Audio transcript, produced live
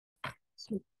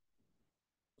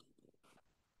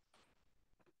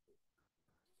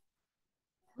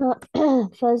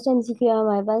First MCQ है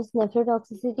हमारे पास,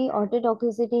 nephrotoxicity,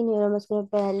 autotoxicity, neuromuscular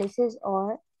paralysis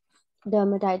और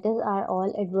dermatitis are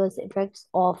all adverse effects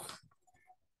of,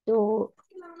 तो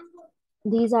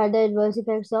these are the adverse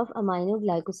effects of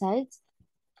aminoglycosides।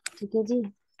 ठीक है जी।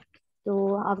 तो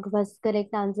आपके पास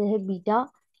करेक्ट आंसर है बीटा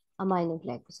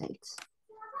aminoglycosides।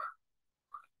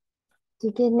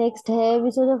 ठीक है, नेक्स्ट है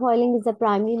which of the following is the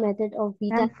primary method of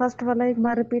beta. Ma'am first वाला एक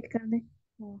बार रिपीट कर दें।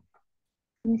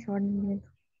 इतनी शॉर्ट नहीं है।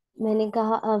 मैंने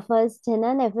कहा फर्स्ट है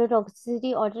ना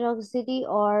नेफ्रोटॉक्सिसिटी, ऑटोटॉक्सिसिटी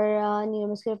और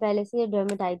न्यूरोमस्कुलर पैरालिसिस या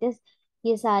डर्मेटाइटिस,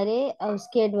 ये सारे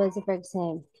उसके एडवर्स इफेक्ट्स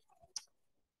हैं,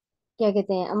 क्या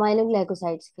कहते हैं,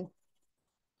 अमाइनोग्लाइकोसाइड्स के।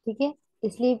 ठीक है,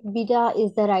 इसलिए beta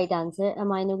is the right answer,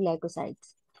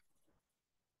 aminoglycosides.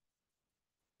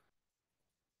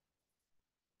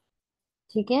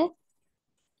 ठीक है।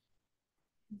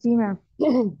 जी मैम।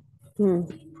 हम्म।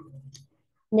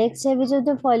 नेक्स्ट है which of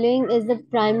the following is the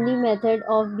primary method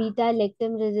of beta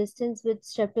lactam resistance with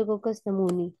Streptococcus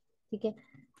नमूनी। ठीक है।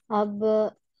 अब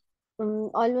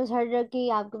ऑलमोस्ट हर ड्रग की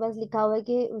आपके पास लिखा हुआ है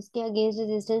कि उसके अगेंस्ट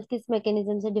रेजिस्टेंस किस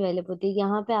मैकेनिज्म से डेवलप होती है।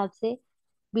 यहाँ पे आपसे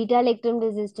बीटा लैक्टम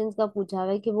रेजिस्टेंस का पूछा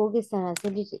हुआ है कि वो किस तरह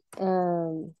से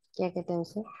क्या कहते हैं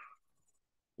उसे,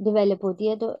 डेवलप होती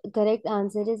है। तो correct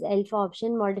answer is alpha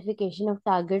option, modification of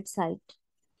target site.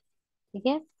 ठीक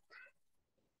है,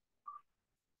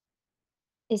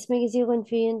 इसमें किसी को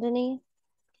कंफ्यूजन तो नहीं है?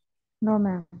 No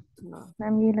ma'am. हाँ।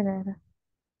 मैम ये लगाया था।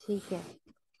 ठीक है,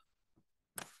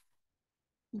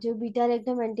 जो बीटा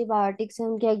लैक्टम एंटीबायोटिक्स है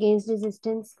उनके अगेंस्ट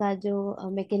रेजिस्टेंस का जो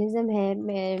मैकेनिज्म है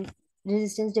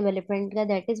रेजिस्टेंस डेवलपमेंट का,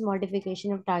 that is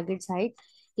modification of target site.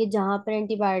 ये जहाँ पर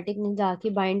एंटीबायोटिक ने जाके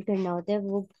बाइंड करना होता है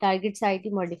वो टारगेट साइट ही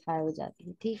मॉडिफाई हो जाती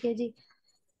है। ठीक है जी।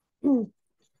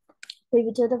 फिर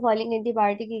which of the following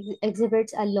antibiotic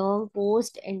exhibits a long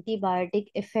post antibiotic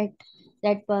effect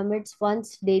that permits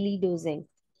once daily dosing?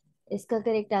 इसका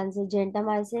correct answer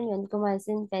gentamicin,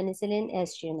 vancomycin, penicillin,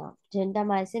 एस्ट्रियोनॉट।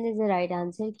 Gentamicin is the right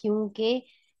answer क्योंकि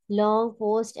long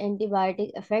post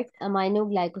antibiotic effect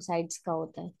aminoglycosides का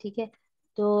होता है। ठीक है,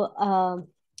 तो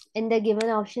in the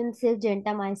given option सिर्फ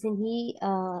gentamicin ही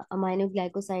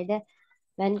aminoglycoside है।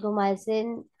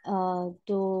 वेंकोमाइसिन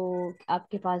तो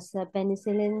आपके पास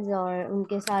पेनिसिलिन और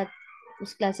उनके साथ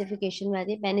उस क्लासिफिकेशन में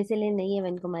आती है, पेनिसिलिन नहीं है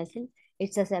vancomycin,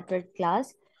 it's a separate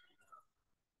class.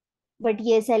 But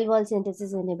ये सेल वॉल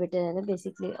सिंथेसिस इनहिबिटर है ना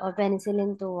बेसिकली। और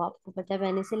पेनिसिलिन तो आपको पता है,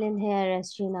 पेनिसिलिन है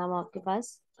रेस्ट्री नाम आपके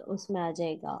पास, तो उसमें आ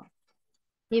जाएगा,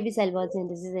 ये भी सेल वॉल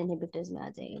सिंथेसिस इनहिबिटर्स में आ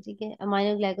जाएगा। ठीक है,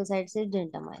 अमाइनो ग्लाइकोसाइड से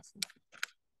जेंटामाइसिन।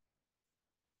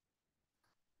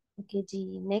 ओके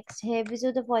जी। नेक्स्ट है which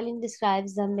of the following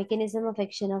describes the mechanism of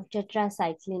action of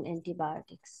tetracycline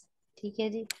antibiotics. ठीक है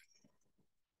जी।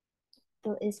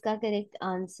 तो इसका करेक्ट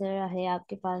आंसर है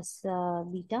आपके पास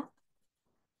बीटा।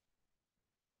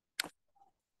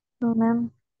 तो मैम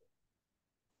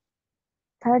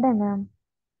थर्ड है मैम।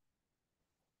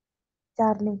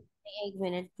 चार्ली। एक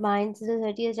minute, binds to the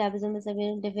 30th ribosome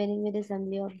subunit interfering with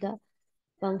assembly of the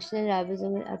functional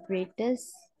ribosomal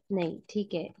apparatus। नहीं,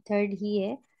 ठीक है, थर्ड ही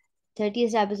है।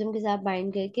 30th राइबोसोम के साथ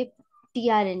बाइंड करके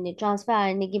टीआरएनए, ट्रांसफर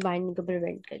आरएनए की बाइंडिंग को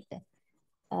प्रिवेंट करता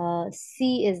है।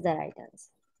 सी इज द राइट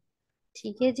आंसर।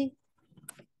 ठीक है जी।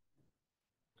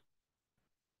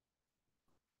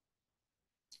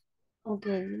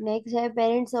 ओके, नेक्स्ट है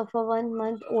parents of a 1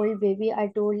 month old baby are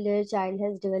told their child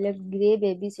has developed gray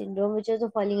baby syndrome, which of the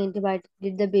following antibiotic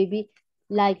did the baby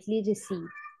likely receive?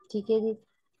 ठीक है जी।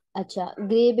 अच्छा,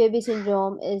 grey baby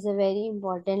syndrome is a very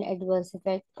important adverse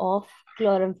effect of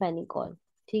chloramphenicol.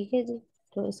 ठीक है जी।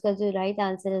 तो इसका जो right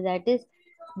answer है that is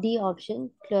D option,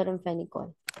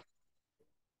 chloramphenicol.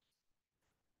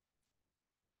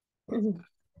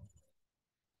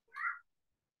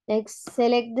 Next,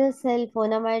 select the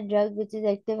sulfonamide drug which is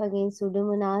active against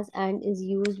Pseudomonas and is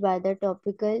used by the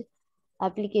topical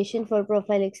application for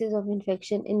prophylaxis of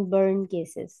infection in burn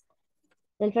cases.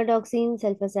 Sulfadoxine,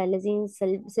 sulfasalazine,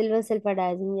 silver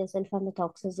sulfadiazine या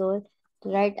sulfamethoxazole. The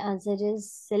right answer is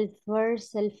silver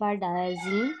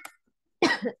sulfadiazine।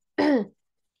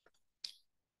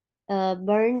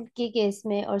 Burn के case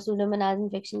में और Pseudomonas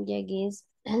infection के against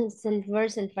silver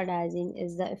सल्फाडाइजिन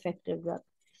is the effective drug.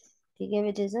 ठीक है,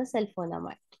 which is a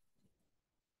sulphonamide.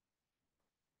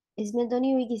 इसमें तो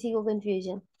नहीं हुई किसी को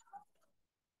कंफ्यूजन?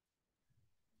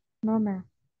 No ma'am.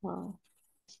 हाँ,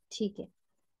 ठीक है।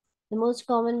 The most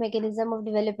common mechanism of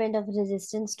development of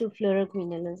resistance to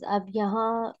फ्लोरोक्विनोलोज। अब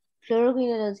यहाँ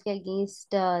फ्लोरोक्विनोलोज के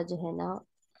अगेंस्ट जो है ना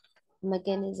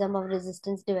मैकेनिज्म ऑफ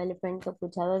रेजिस्टेंस डेवलपमेंट का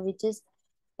पूछा हुआ, which is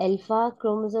alpha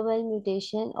chromosomal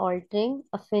mutation altering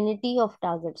affinity of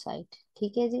target site.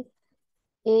 ठीक है जी।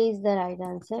 A is the right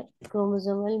answer.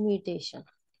 Chromosomal mutation.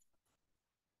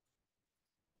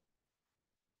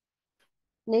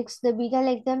 Next, the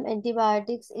beta-lactam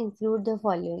antibiotics include the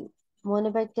following: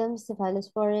 Monobactam,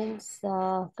 cephalosporins,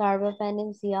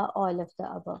 carbapenems, या all of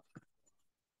the above.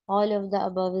 All of the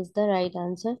above is the right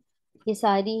answer. ये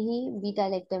सारी ही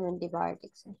beta-lactam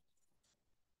antibiotics हैं.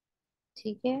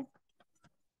 ठीक है.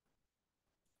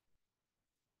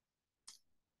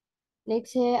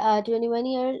 Next है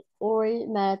 21-year-old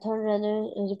marathon runner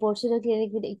reports to the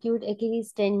clinic with acute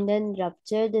Achilles tendon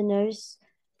rupture. The nurse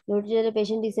noted that the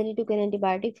patient recently took an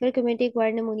antibiotic for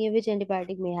community-acquired pneumonia. Which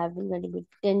antibiotic may have been contributed?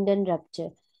 Tendon rupture.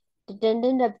 तो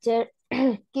tendon rupture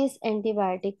किस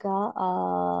antibiotic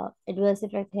का adverse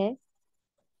effect है?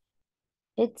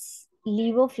 It's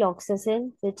levofloxacin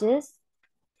which is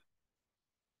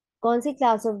कौन सी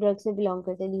class of drug से belong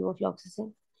करते हैं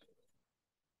levofloxacin?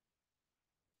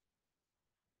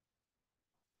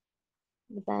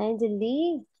 बताएं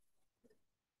जल्दी.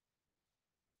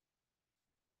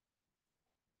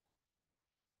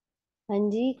 हाँ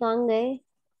जी, कहाँ गए?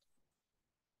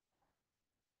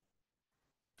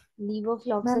 Ma'am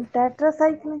levofloxacin.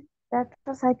 टेट्रासाइक्लिन।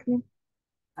 टेट्रासाइक्लिन।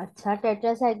 अच्छा,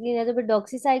 टेट्रासाइक्लिन है तो फिर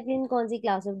डॉक्सीसाइक्लिन कौन सी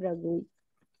क्लास ऑफ ड्रग हुई?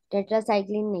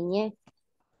 टेट्रासाइक्लिन नहीं है.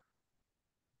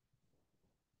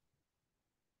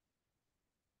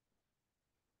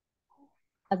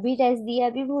 अभी टेस्ट दिया,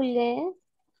 अभी भूल गए हैं?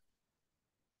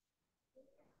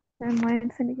 मैम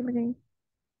माइंड से निकल गई।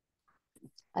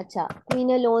 अच्छा,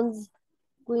 क्विनोलोन्स.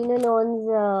 क्विनोलोन्स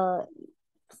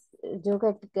जो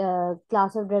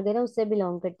क्लास ऑफ ड्रग है ना उससे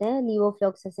बिलोंग करते हैं.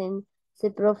 लीवोफ्लॉक्सासिन,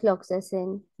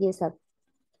 सिप्रोफ्लॉक्सासिन, ये सब.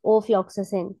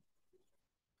 ओफ्लॉक्सासिन.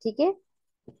 ठीक है.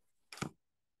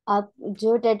 आप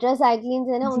जो टेट्रासाइक्लिन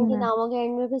है ना जी उनके मैम। नामों के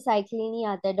एंड में फिर साइक्लिन ही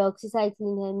आता है.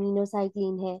 डॉक्सीसाइक्लिन है,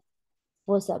 मीनोसाइक्लिन है,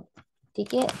 वो सब.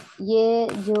 ठीक है. ये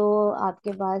जो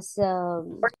आपके पास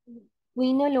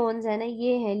क्विनोलोन्स है ना,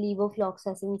 ये है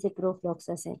लीवोफ्लॉक्सासिन,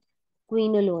 सिप्रोफ्लॉक्सासिन.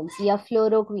 क्विनोलोन्स या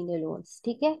फ्लोरोक्विनोलोन्स.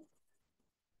 ठीक है.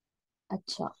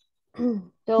 अच्छा.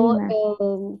 तो जी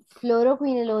मैम।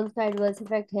 फ्लोरोक्विनोलोन्स का एडवर्स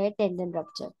इफेक्ट है टेंडन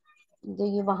रप्चर. तो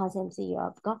ये वहां से हमसे ये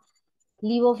आपका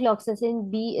levofloxacin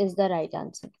B is the right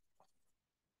answer.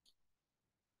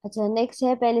 अच्छा, नेक्स्ट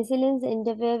है penicillin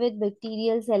interfere with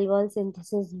bacterial cell wall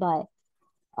synthesis by.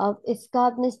 अब इसका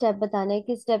आपने स्टेप बताना है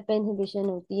कि स्टेप पे इनहिबिशन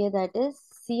होती है. That is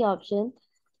C option,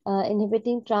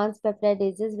 inhibiting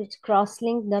ट्रांसपेप्टाइडेजेस which cross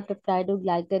link the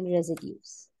peptidoglycan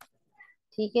residues.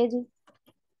 ठीक है जी.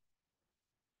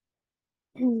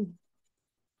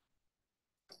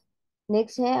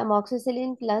 नेक्स्ट है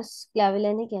amoxicillin plus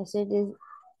क्लाविलानिक acid is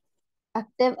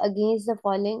active against the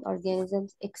following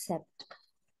organisms accept.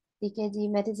 ठीक है जी.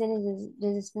 मेथिसिन is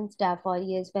resistant staff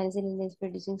aureus, penicillin is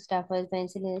producing staff oil,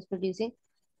 penicillin is producing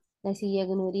Neisseria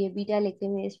gonorrhea, beta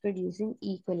lactam is producing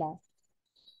E. coli.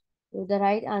 So the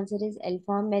right answer is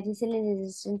alpha. Methicillin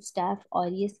resistant staph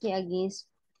aureus के against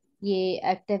ये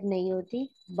active नहीं होती,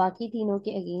 बाकी तीनों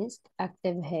के against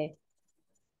active है.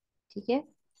 ठीक है.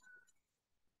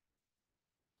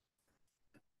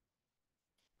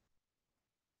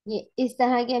 ये इस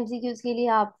तरह के एमसीक्यूज के लिए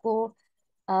आपको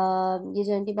ये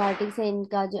जो एंटीबायोटिक्स है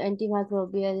इनका जो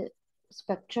एंटीमाइक्रोबियल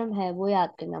स्पेक्ट्रम है वो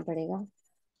याद करना पड़ेगा.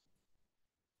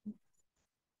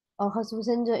 और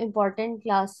खसूसन जो इम्पोर्टेंट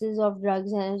क्लासेस ऑफ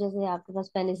ड्रग्स हैं जैसे आपके पास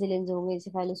पेनिसिलिन हो गई,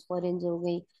 सिफाइलोस्पोरिन हो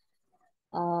गई,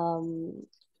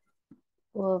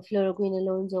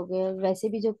 फ्लोरोक्विनोलोन्स हो गए, वैसे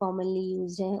भी जो कॉमनली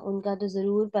यूज्ड हैं उनका तो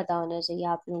जरूर पता होना चाहिए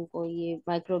आप लोगों को ये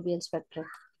माइक्रोबियल स्पेक्ट्रम.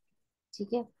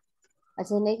 ठीक है.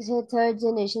 अच्छा, नेक्स्ट है थर्ड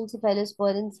जनरेशन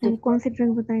सेफेलोस्पोरिन्स मैम डिफर. कौन सी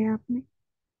ड्रग बताई आपने?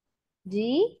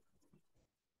 जी.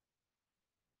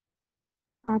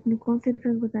 आपने कौन सी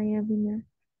ड्रग बताई अभी मैम?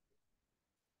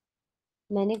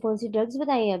 मैंने कौन सी ड्रग्स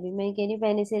बताई हैं अभी? मैं कह रही हूँ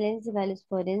पेनिसिलिन,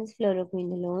 सेफेलोस्पोरिन्स,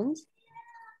 फ्लोरोक्विनोलोन्स,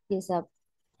 ये सब.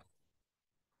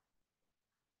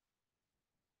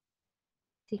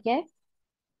 ठीक है.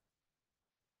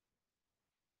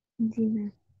 जी मैम।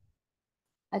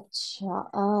 अच्छा,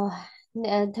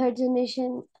 थर्ड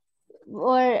जनरेशन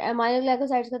और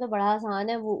एमाइलोग्लाइकोसाइड्स का तो बड़ा आसान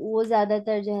है. वो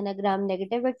ज्यादातर जो है ना ग्राम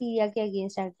नेगेटिव बैक्टीरिया के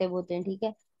अगेंस्ट एक्टिव होते हैं. ठीक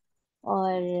है.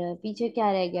 और पीछे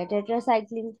क्या रह गया?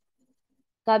 टेट्रासाइक्लिन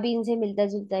का भी इनसे मिलता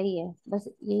जुलता ही है. बस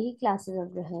यही क्लासेस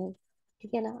अब जो है.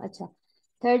 ठीक है ना. अच्छा,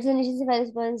 थर्ड जनरेशन से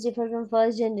correspondence differ from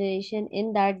first generation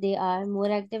in that they are more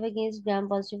active against gram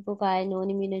positive cocci, non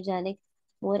immunogenic,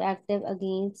 more active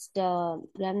against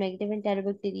gram negative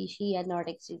enterobacteriaceae, are not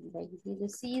extremely bacteria. So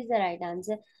C is the right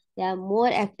answer. They are more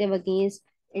active against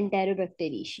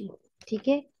enterobacteriaceae. ठीक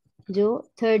है. जो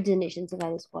third generation से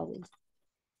correspondence.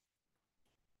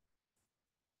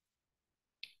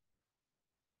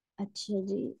 अच्छा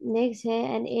जी, next है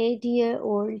N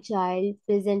 8-year-old child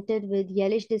presented with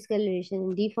येलिश discolouration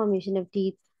and deformation of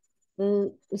teeth.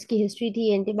 उसकी history थी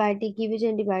antibiotic की, विच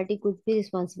antibiotic could be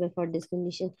responsible for this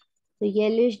condition. तो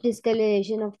येलिश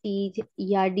डिस्कलरेशन ऑफ टीथ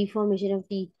या deformation of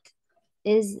teeth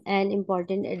is an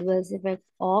important adverse effect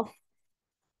of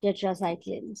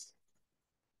tetracyclines.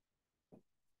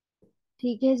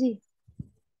 ठीक है जी।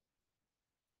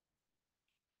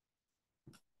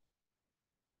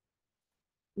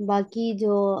 बाकी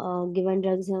जो given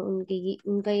drugs हैं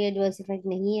उनका ये एडवर्स इफेक्ट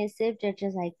नहीं है, सिर्फ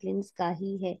टेट्रासाइक्लिन्स का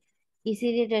ही है।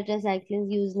 इसीलिए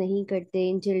टेट्रासाइक्लिन्स यूज नहीं करते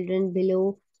in children below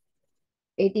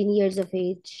 18 years of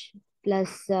as,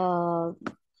 plus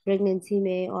pregnancy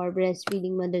में और ब्रेस्ट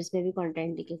फीडिंग मदर्स में भी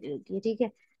कॉन्ट्राइंडिकेटेड होती है। ठीक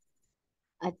है।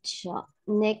 अच्छा,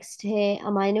 नेक्स्ट है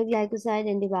amino glycoside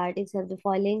antibiotics have the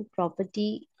following property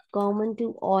common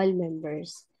to all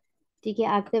members. ठीक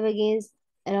है, active against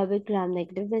aerobic gram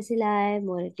negative bacilli,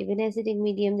 more active in acidic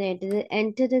medium, they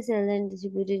enter the cell and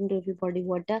distributed into every body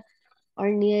water or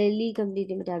nearly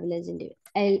completely metabolized into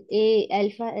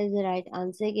alpha is the right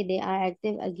answer कि they are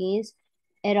active against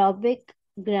aerobic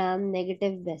gram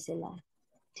negative bacilli।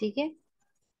 ठीक है,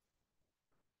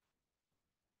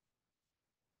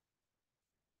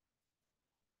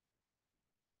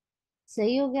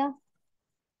 सही हो गया।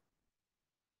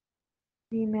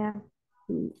 जी ma'am.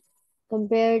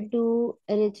 Compared to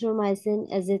erythromycin,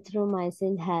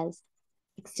 azithromycin has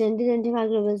extended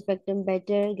antimicrobial spectrum,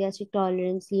 better gastric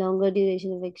tolerance, longer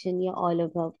duration of action, या all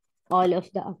of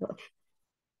the above।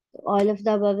 All of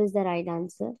the above is the right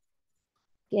answer.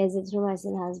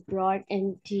 Azithromycin has broad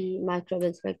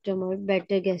antimicrobial spectrum और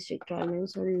better gastric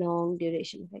tolerance और long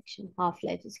duration of action, half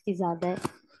life इसकी ज्यादा है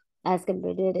as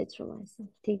compared to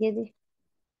erythromycin। ठीक है जी।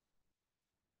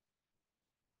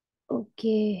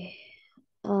 Okay,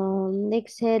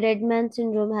 next है red man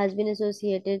syndrome has been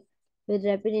associated with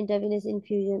rapid intravenous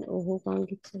infusion, ओहो काम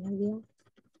कितना चला गया,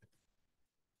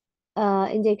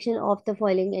 injection of the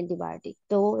following antibiotic।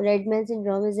 तो Redmayne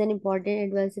syndrome is an important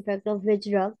adverse effect of which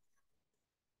drug?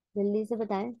 जल्दी से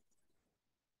बताएं।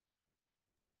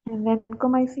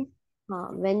 वैनकोमाइसिन। हाँ,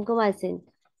 वेनकोमाइसिन।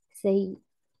 सही,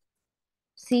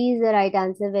 सी is the right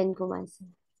answer,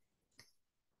 vancomycin.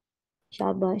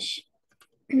 शाबाश।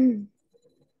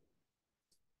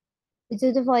 Which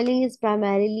of the following is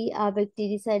primarily a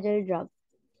bactericidal drug?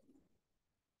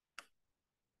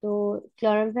 तो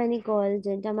chloramphenicol,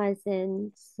 gentamicin,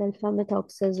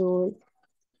 sulfamethoxazole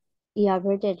या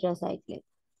फिर टेट्रासाइक्लिन।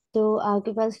 तो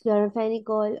आपके पास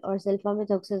क्लोरामफेनिकोल और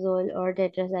सल्फामेथोक्साजोल और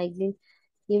टेट्रासाइक्लिन,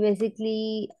 ये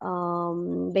बेसिकली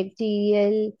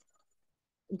बैक्टीरियल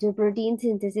जो प्रोटीन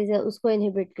सिंथेसिस है उसको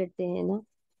इनहिबिट करते हैं ना,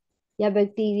 या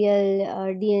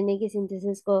बैक्टीरियल डीएनए के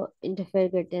सिंथेसिस को इंटरफेयर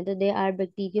करते हैं। तो they are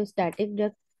bacteriostatic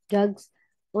drugs.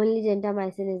 Only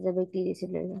gentamicin is the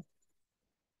bactericidal drug.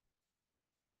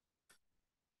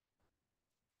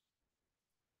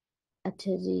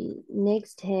 अच्छा जी,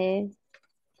 नेक्स्ट है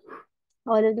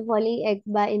all of the following act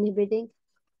by inhibiting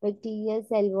bacterial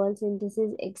cell wall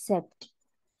synthesis except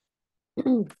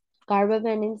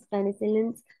carbapenems,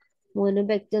 penicillins,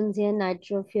 monobactams या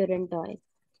nitrofurantoin।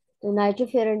 तो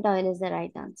nitrofurantoin is the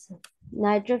right answer.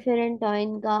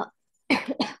 Nitrofurantoin का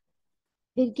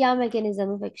फिर क्या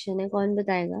mechanism of action है, कौन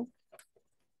बताएगा?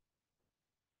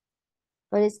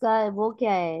 और इसका वो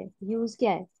क्या है, यूज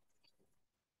क्या है?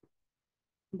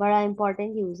 बड़ा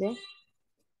इंपॉर्टेंट यूज है।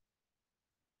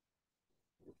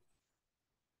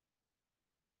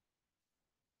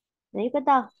 नहीं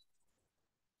पता?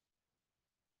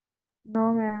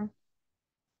 No ma'am.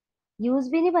 यूज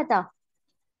भी नहीं पता?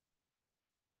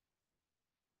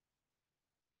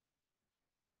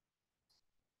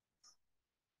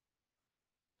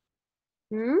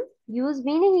 यूज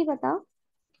भी नहीं पता?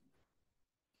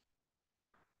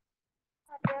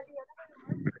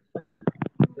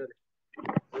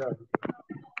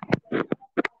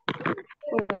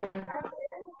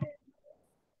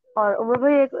 और वो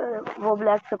भी एक वो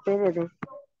ब्लैक कपड़े दे दे।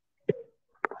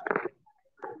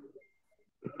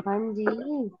 हाँ जी।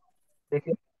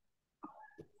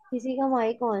 किसी का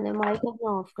माइक ऑन है, माइक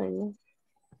अपना ऑफ कर लो।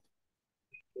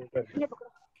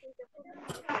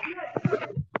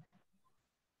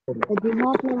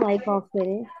 दिमाग अपना माइक ऑफ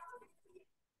करे।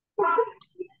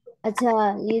 अच्छा,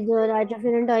 ये जो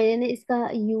नाइट्रोफिरन टॉयलेट है इसका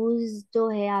यूज जो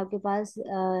है आपके पास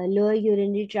lower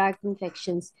urinary tract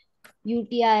infections,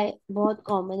 UTI बहुत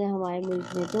कॉमन है हमारे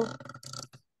मुल्क में। तो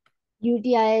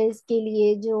यूटीआई के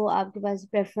लिए जो आपके पास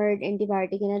प्रेफर्ड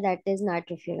एंटीबायोटिक है ना, दैट इज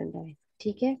नाइट्रोफिरन।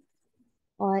 ठीक है।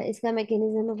 और इसका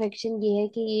मैकेनिज्म ऑफ एक्शन ये है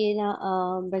कि ये ना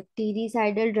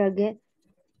बैक्टीरिसाइडल ड्रग है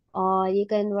और ये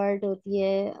कन्वर्ट होती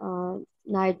है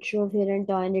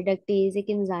नाइट्रोफिरन रिडक्टेज एक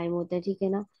एंजाइम होता है, ठीक है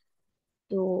ना।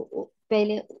 तो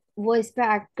पहले वो इस पे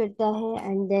एक्ट करता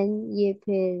है एंड देन ये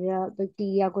फिर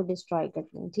बैक्टीरिया को डिस्ट्रॉय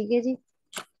करते हैं, ठीक है जी।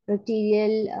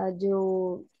 बैक्टीरियल जो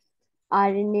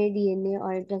आरएनए डीएनए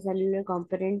और इंट्रासेल्युलर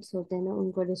कंपोनेंट्स होते हैं ना,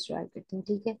 उनको डिस्ट्रॉय करते हैं,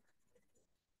 ठीक है।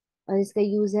 और इसका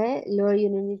यूज है लोअर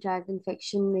यूरिनरी ट्रैक्ट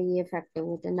इन्फेक्शन में, ये इफेक्टिव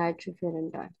होता है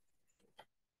नाइट्रोफ्यूरेंटाइन।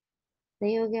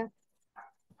 सही हो गया।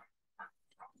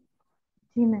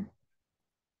 जी मैम।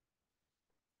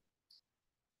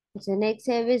 अच्छा, नेक्स्ट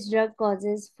है which drug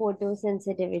causes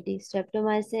photosensitivity,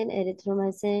 streptomycin,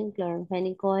 erythromycin,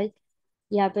 chloramphenicol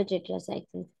या फिर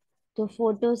टेट्रासाइक्लिन। तो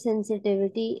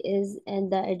photosensitivity is and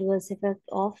the adverse effect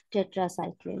of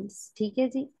tetracyclines, ठीक है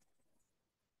जी।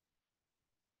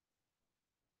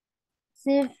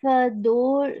 सिर्फ दो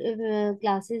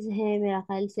क्लासेस हैं, मेरा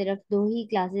ख्याल सिर्फ दो ही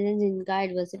क्लासेस हैं जिनका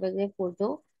एडवर्स इफेक्ट है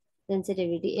फोटो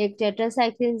सेंसिटिविटी। एक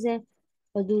टेट्रासाइक्लिन्स है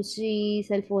और दूसरी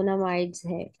सल्फोनामाइड्स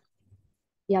है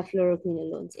या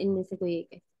फ्लोरोक्विनोलोन्स, इनमें से कोई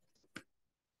एक है,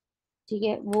 ठीक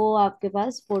है। वो आपके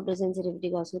पास फोटो सेंसिटिविटी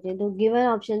कॉज करते हैं। तो गिवन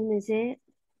ऑप्शन में से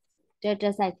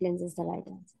tetracyclines is the right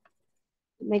answer.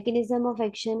 mechanism of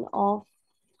action of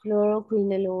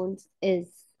fluoroquinolones is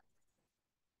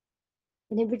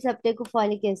inhibits uptake of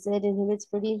folic acid, inhibits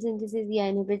protein synthesis या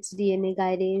inhibits DNA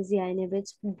gyrase या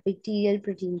inhibits bacterial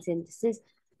protein synthesis.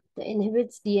 तो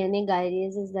inhibits DNA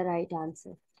gyrase is the right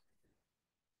answer,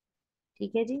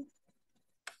 ठीक है जी।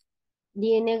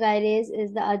 DNA gyrase is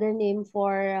the other name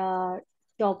for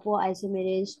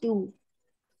topoisomerase 2.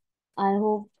 I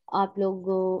hope आप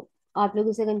लोग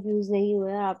इससे confuse नहीं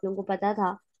हुए और आप लोगों को पता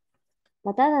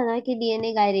था ना कि डीएनए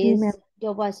जी गायरेज मैम।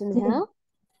 टॉपोइसोमर जी है, हाँ।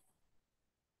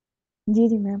 जी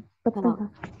जी मैम, पता हाँ, था।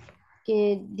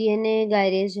 कि डीएनए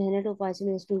गायरेज जो है ना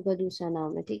टोपाइसोमेरेज 2 का दूसरा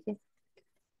नाम है, ठीक है।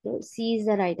 तो सी is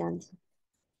the right answer.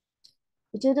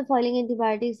 Which of the following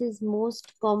antibiotics is most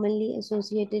commonly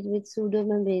associated with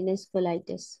pseudomembranous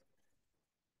colitis?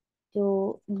 तो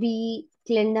B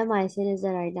clindamycin is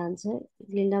the right answer.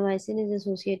 Clindamycin is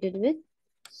associated with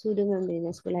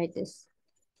pseudomembranous colitis.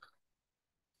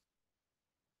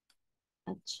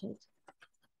 अच्छा,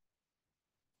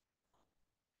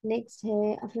 next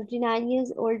है a 59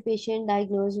 years old patient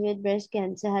diagnosed with breast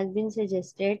cancer has been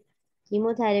suggested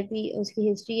chemotherapy। उसकी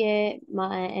history है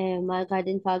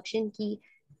myocardial infarction की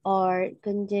और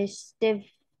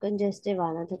congestive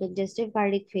आना था, congestive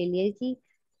cardiac failure की,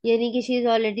 यानी कि she is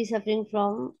already suffering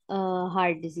from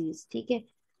heart disease, ठीक है।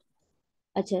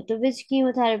 अच्छा, तो विच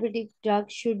chemotherapeutic drug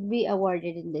should be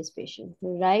avoided in this patient?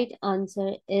 Right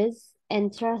answer is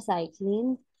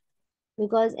anthracycline.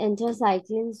 Because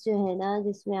एंथ्रासाइक्लिन्स जो है ना,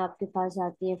 जिसमें आपके पास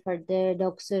आती है फर्दर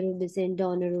डॉक्सोरोबिसिन,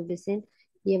 डोनोरोबिसिन,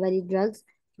 ये वाली ड्रग्स,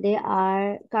 दे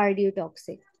आर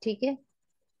कार्डियोटॉक्सिक, ठीक है।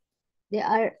 They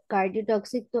are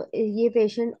cardiotoxic. तो ये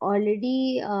पेशेंट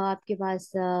ऑलरेडी आपके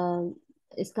पास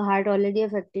इसका हार्ट ऑलरेडी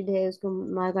अफेक्टेड है, उसको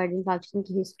मायोकार्डियल इंफार्क्शन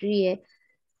की हिस्ट्री है,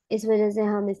 इस वजह से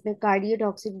हम इसमें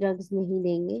कार्डियोटॉक्सिक ड्रग्स नहीं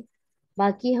देंगे।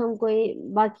 बाकी हम कोई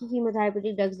बाकी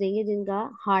कीमोथेरेपेटिक ड्रग्स देंगे जिनका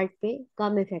हार्ट पे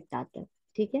कम इफेक्ट आता है,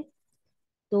 ठीक है।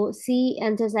 तो सी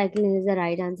anthracycline is the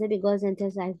right answer because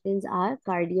एंथ्रासाइक्लिन्स are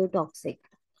cardiotoxic.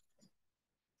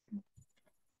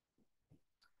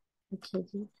 अच्छा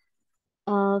जी।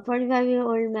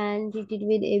 45-year-old man treated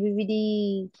with ABVD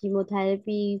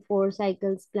chemotherapy, 4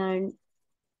 cycles planned,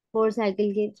 4th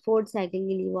cycle के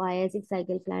लिए वो आया, 6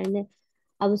 साइकिल प्लान है।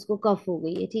 अब उसको कफ हो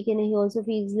गई है, ठीक है। नहीं, also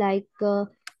feels like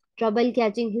trouble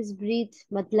catching his breathe,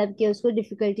 मतलब कि उसको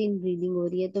डिफिकल्टी इन ब्रीदिंग हो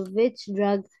रही है। तो which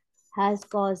drug has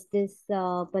cause this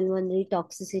pulmonary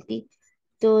toxicity?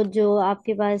 तो जो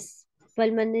आपके पास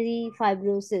pulmonary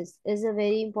fibrosis is a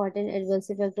very important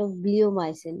adverse effect of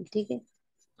bleomycin, ठीक है।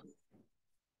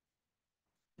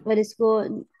 और इसको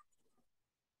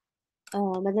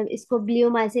मतलब इसको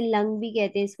ब्लियोमाइसिन लंग भी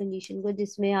कहते हैं इस कंडीशन को,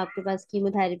 जिसमें आपके पास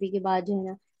कीमोथेरेपी के बाद जो है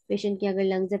ना, पेशेंट की अगर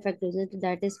लंग्स अफेक्ट हो जाए तो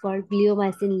that is called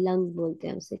bleomycin lung बोलते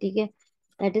हैं उसे, ठीक है।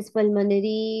 That is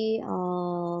pulmonary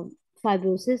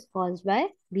fibrosis caused by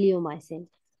bleomycin,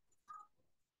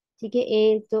 ठीक है।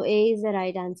 ए, तो ए is the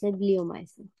right answer,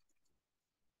 bleomycin.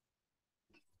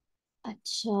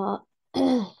 अच्छा,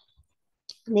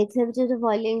 next which of the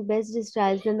following best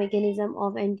describes the mechanism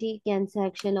of anti-cancer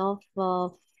action of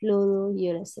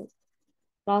fluorouracil?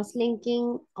 Cross-linking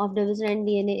of double-stranded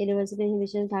DNA, irreversible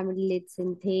inhibition of thymidylate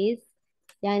synthase,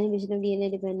 या inhibition of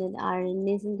DNA-dependent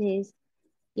RNA synthase,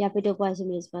 या फिर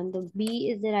topoisomerase 1। तो B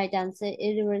is the right answer,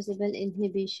 irreversible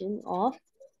inhibition of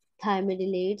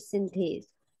thymidylate synthase,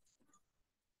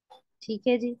 ठीक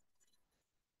है जी।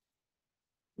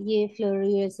 ये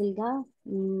फ्लोरोयूरेसिल का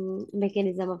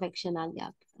mechanism of action आ गया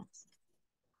आपके पास।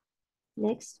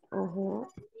 नेक्स्ट, ओहो,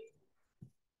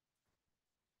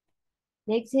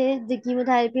 नेक्स्ट है the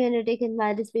chemotherapy undertaken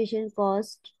by this patient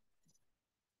cost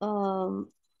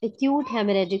acute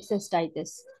haemorrhagic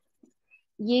cystitis,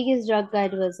 ये किस ड्रग का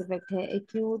एडवर्स इफेक्ट है?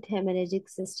 Acute haemorrhagic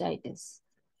cystitis,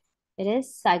 it is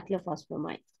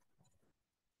cyclophosphamide.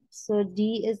 So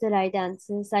D is the right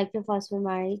answer.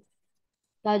 Cyclophosphamide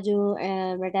का जो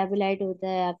मेटाबोलाइट होता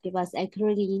है आपके पास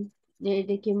acrolein, it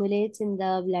accumulates in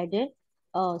the bladder,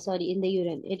 oh sorry, in the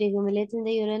urine, it accumulates in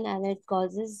the urine and it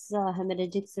causes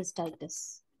hemorrhagic cystitis।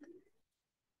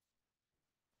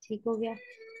 ठीक हो गया,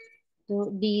 तो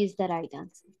D is the right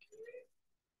answer.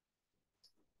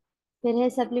 फिर है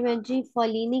supplementary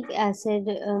folinic acid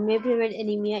may prevent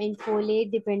anemia in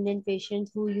folate dependent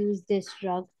patients who use this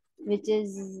drug, which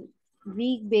is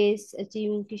weak base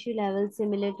achieving tissue levels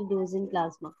similar to those in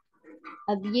plasma।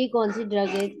 अब ये कौन सी drug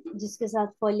है जिसके साथ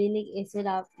folinic acid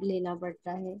आप लेना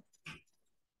पड़ता है?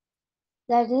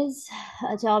 दैट इज,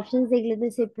 अच्छा ऑप्शंस देख लेते हैं।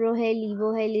 सिप्रो है,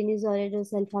 लीवो है, लिनिजोलिड और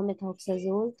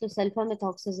सल्फामेथोक्साजोल। तो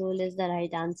sulfamethoxazole is the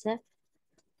right answer.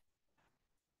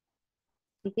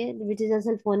 ठीक है, विच इज अ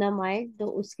सल्फोनामाइड, तो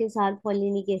उसके साथ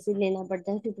फोलिनिक एसिड लेना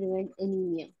पड़ता है to prevent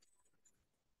anaemia.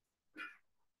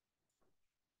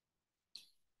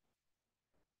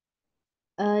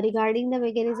 Regarding the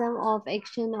mechanism of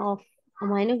action of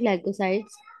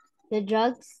aminoglycosides, the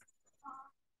drugs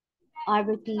are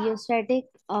bacteriostatic,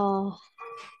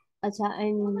 अच्छा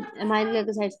एंड अमाइनो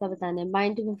ग्लाइकोसाइड्स का बताना है।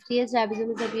 Bind to 50s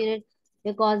ribosomal subunit,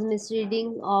 they cause misreading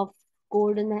of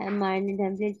code in the mRNA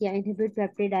template या inhibit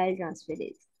peptidyl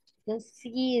transferase। So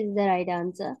C is the right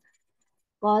answer,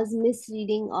 cause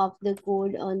misreading of the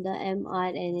code on the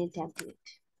mRNA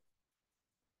template।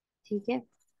 ठीक है,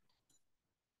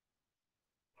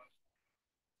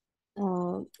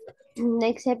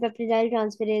 next है peptidyl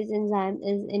transferase enzyme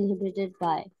is inhibited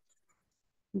by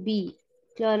B,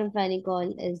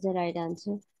 chloramphenicol is the right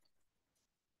answer.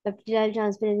 Peptidyl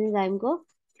transferase enzyme को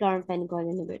chloramphenicol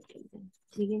inhibit करते हैं।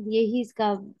 ठीक है, यही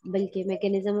इसका बल्कि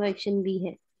मैकेनिज्म ऑफ एक्शन भी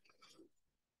है।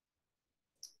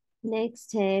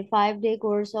 नेक्स्ट है 5 day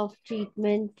course of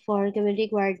treatment for community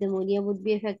acquired pneumonia would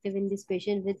be effective in this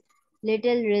patient with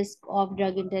little risk of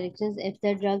drug interactions if the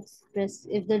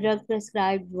if the drug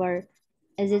prescribed were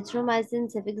azithromycin,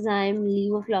 cefixime,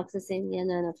 levofloxacin, या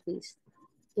none of these।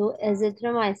 तो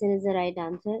azithromycin is the right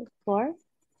answer for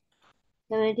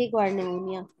community acquired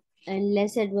pneumonia and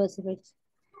less adverse effects.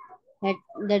 That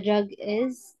the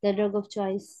drug of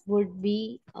choice would be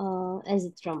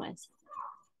azithromycin।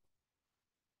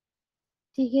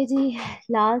 ठीक है जी,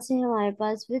 last है हमारे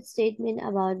पास with statement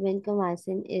about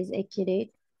vancomycin is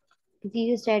accurate.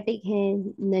 Bacteriostatic है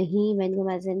नहीं,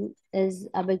 vancomycin is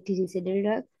a bactericidal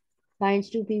drug,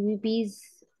 binds to पीवीपीज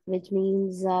which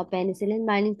means penicillin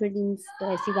binding proteins. तो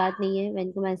ऐसी बात नहीं है,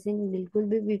 वेंकोमाइसिन बिल्कुल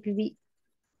भी पीपीपी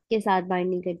के साथ बाइंड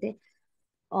नहीं करते।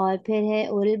 और फिर है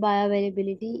ओरल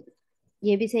बायोअवेलेबिलिटी,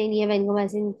 ये भी सही नहीं है,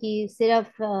 वेंकोमाइसिन की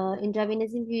सिर्फ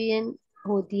इंट्रावेनस इन्फ्यूजन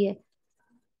होती है।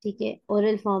 ठीक है,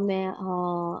 ओरल फॉर्म में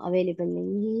अवेलेबल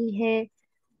नहीं है।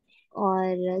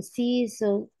 और सी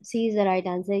इज द राइट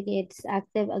आंसर कि it's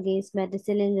active against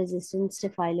मेटिसिलिन resistant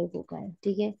staphylococci.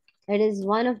 ठीक है, it is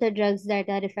one of the drugs that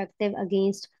are effective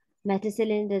against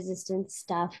मेटिसिलिन resistant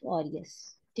staff aureus.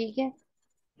 ठीक है,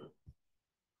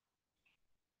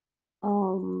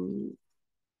 um,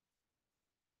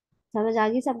 समझ आ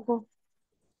गई सबको?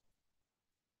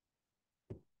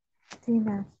 जी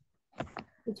मैम।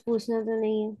 कुछ पूछना तो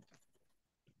नहीं है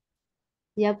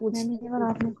या मैम पूछना ये है वाला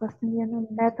कुछ? आपने क्वेश्चन दिया ना,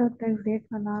 मेथड रेट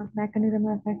वाला मैकेनिज्म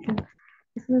ऑफ एक्शन,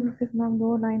 इसमें तो सिर्फ मैम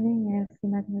 2 लाइनें ही है इसकी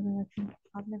मैकेनिज्म ऑफ एक्शन।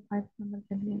 आपने 5 नंबर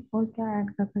कर दिए, और क्या ऐड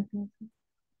कर सकते हैं उसमें?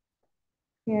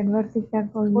 एडवर्स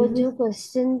इफेक्ट और वो यूजेस। जो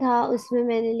क्वेश्चन था उसमें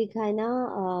मैंने लिखा है ना,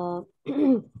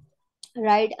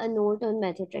 राइट अ नोट ऑन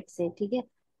मैथोट्रेक्सेट। ठीक है,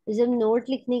 तो जब नोट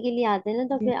लिखने के लिए आते हैं ना,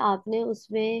 तो जी। फिर आपने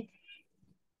उसमें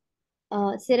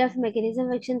सिर्फ मैकेनिज्म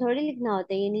ऑफ एक्शन थोड़ी लिखना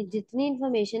होता है, यानी जितनी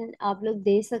इंफॉर्मेशन आप लोग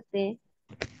दे सकते हैं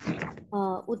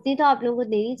उतनी तो आप लोगों को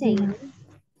देनी जी चाहिए मैम। ना।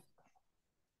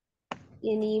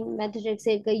 यानी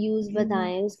मैथोट्रेक्सेट का यूज जी मैम।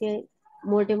 बताएं, उसके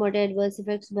मोटे मोटे एडवर्स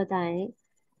इफेक्ट्स बताएं,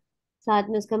 साथ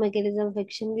में उसका मैकेनिज्म ऑफ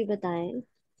एक्शन भी बताएं,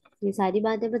 ये सारी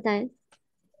बातें बताएं।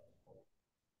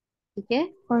 ठीक है,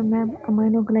 और मैम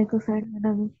अमीनो ग्लाइकोसाइड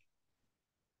वाला भी,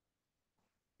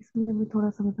 इसमें भी थोड़ा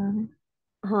सा बता दें।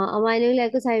 हाँ अमाइनो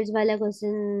ग्लाइकोसाइड्स वाला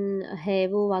क्वेश्चन है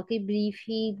वो वाकई ब्रीफ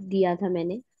ही दिया था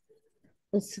मैंने,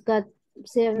 उसका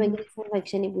सिर्फ जी मैकेनिज्म ऑफ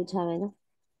एक्शन ही पूछा हुआ है ना,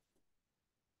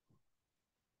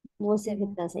 वो जी सिर्फ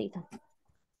मैम। इतना सही था।